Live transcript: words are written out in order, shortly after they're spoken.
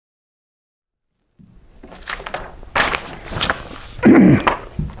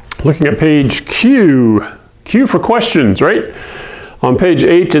looking at page Q. Q for questions, right? On page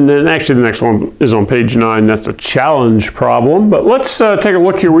 8, and then actually the next one is on page 9. That's a challenge problem. But let's take a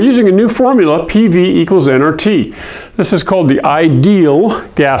look here. We're using a new formula, PV equals nRT. This is called the ideal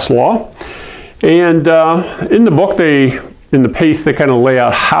gas law. And in the book, in the PACE, they kind of lay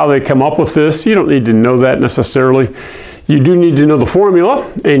out how they come up with this. You don't need to know that necessarily. You do need to know the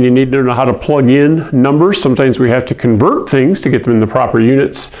formula, and you need to know how to plug in numbers. Sometimes we have to convert things to get them in the proper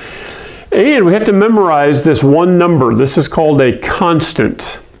units. And we have to memorize this one number. This is called a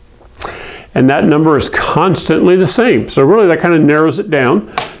constant. And that number is constantly the same. So really that kind of narrows it down.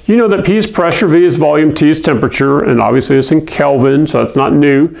 You know that P is pressure, V is volume, T is temperature, and obviously it's in Kelvin, so that's not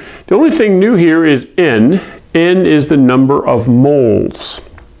new. The only thing new here is N. N is the number of moles.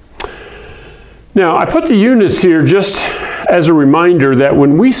 Now, I put the units here just as a reminder that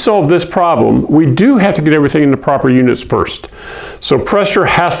when we solve this problem, we do have to get everything in the proper units first. So pressure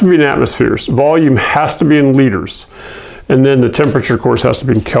has to be in atmospheres, volume has to be in liters, and then the temperature, of course, has to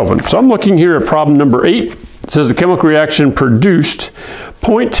be in Kelvin. So I'm looking here at problem number 8. It says the chemical reaction produced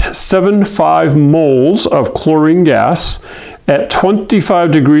 0.75 moles of chlorine gas at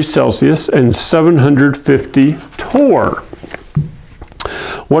 25 degrees Celsius and 750 torr.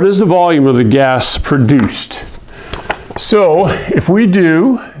 What is the volume of the gas produced? So if we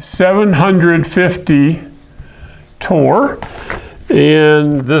do 750 torr,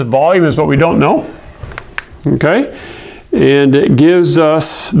 and this volume is what we don't know, okay? And it gives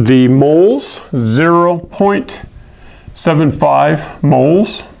us the moles, 0.75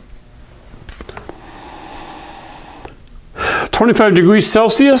 moles. 25 degrees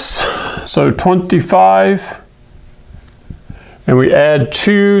Celsius, so 25. And we add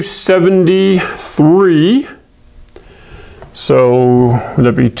 273, so would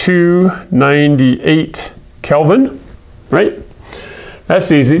that be 298 Kelvin, right?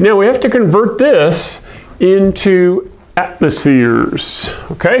 That's easy. Now we have to convert this into atmospheres,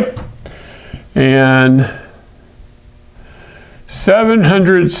 okay? And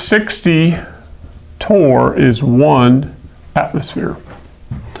 760 torr is 1 atmosphere.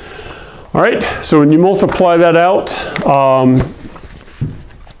 All right, so when you multiply that out,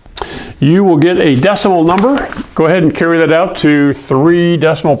 you will get a decimal number. Go ahead and carry that out to 3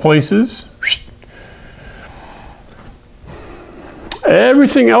 decimal places.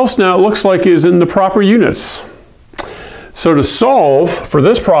 Everything else now it looks like is in the proper units. So to solve for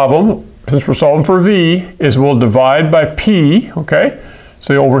this problem, since we're solving for V, is we'll divide by P, okay?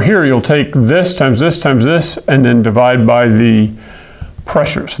 So over here you'll take this times this times this and then divide by the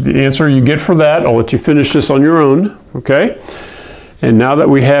pressure. So the answer you get for that, I'll let you finish this on your own, okay? And now that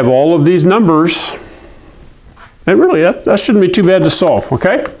we have all of these numbers, and really that shouldn't be too bad to solve,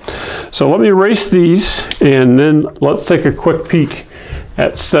 okay? So let me erase these and then let's take a quick peek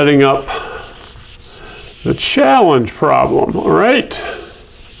at setting up the challenge problem, all right?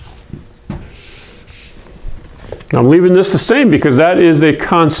 I'm leaving this the same because that is a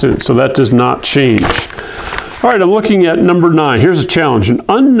constant, so that does not change. All right, I'm looking at number 9. Here's a challenge. An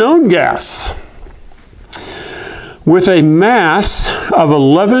unknown gas with a mass of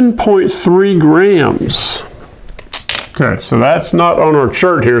 11.3 grams. Okay, so that's not on our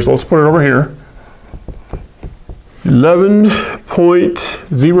chart here, so let's put it over here.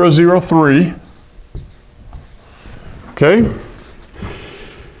 11.003. Okay.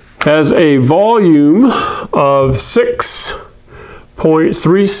 Has a volume of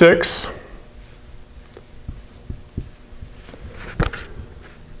 6.36.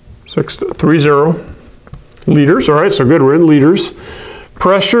 630 liters. All right, so good, we're in liters.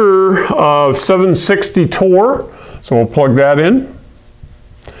 Pressure of 760 torr, so we'll plug that in.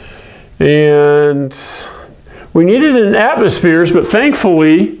 And we need it in atmospheres, but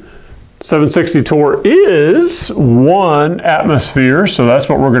thankfully 760 torr is 1 atmosphere, so that's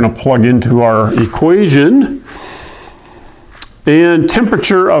what we're going to plug into our equation. And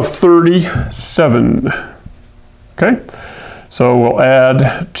temperature of 37. Okay. So we'll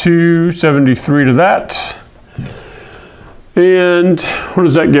add 273 to that. And what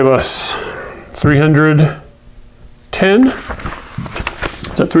does that give us? 310? Is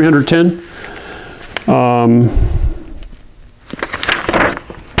that 310?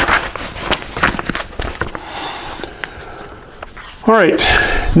 All right,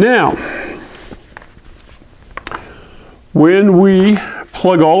 now, when we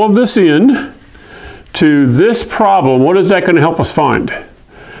plug all of this in to this problem, what is that going to help us find?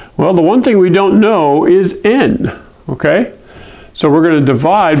 Well, the one thing we don't know is N, okay? So we're going to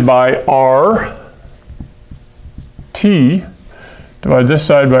divide by RT, divide this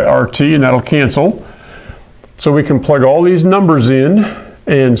side by RT, and that'll cancel. So we can plug all these numbers in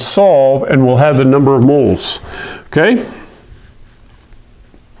and solve, and we'll have the number of moles, okay?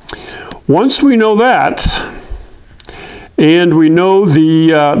 Once we know that, and we know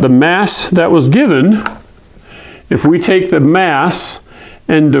the mass that was given, if we take the mass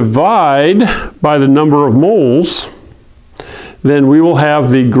and divide by the number of moles, then we will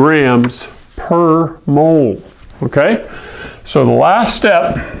have the grams per mole, okay? So the last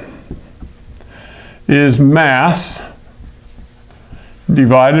step is mass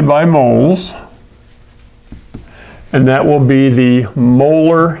divided by moles, and that will be the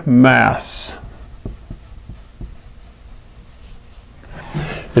molar mass.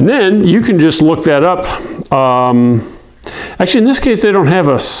 And then you can just look that up. Actually, in this case, they don't have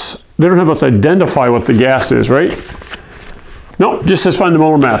us identify what the gas is, right? No, just says find the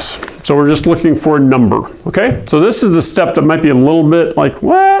molar mass. So we're just looking for a number, okay? So this is the step that might be a little bit like,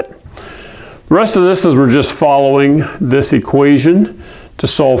 what? The rest of this is we're just following this equation to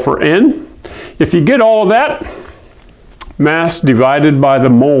solve for N. If you get all of that, mass divided by the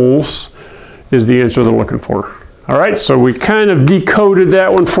moles is the answer they're looking for. All right, so we kind of decoded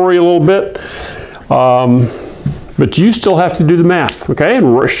that one for you a little bit. But you still have to do the math, okay?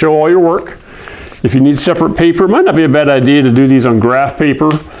 And show all your work. If you need separate paper, it might not be a bad idea to do these on graph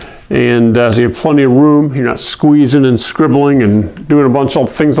paper. And so you have plenty of room. You're not squeezing and scribbling and doing a bunch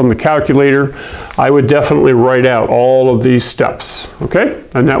of things on the calculator. I would definitely write out all of these steps, okay?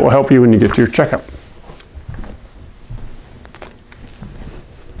 And that will help you when you get to your checkup.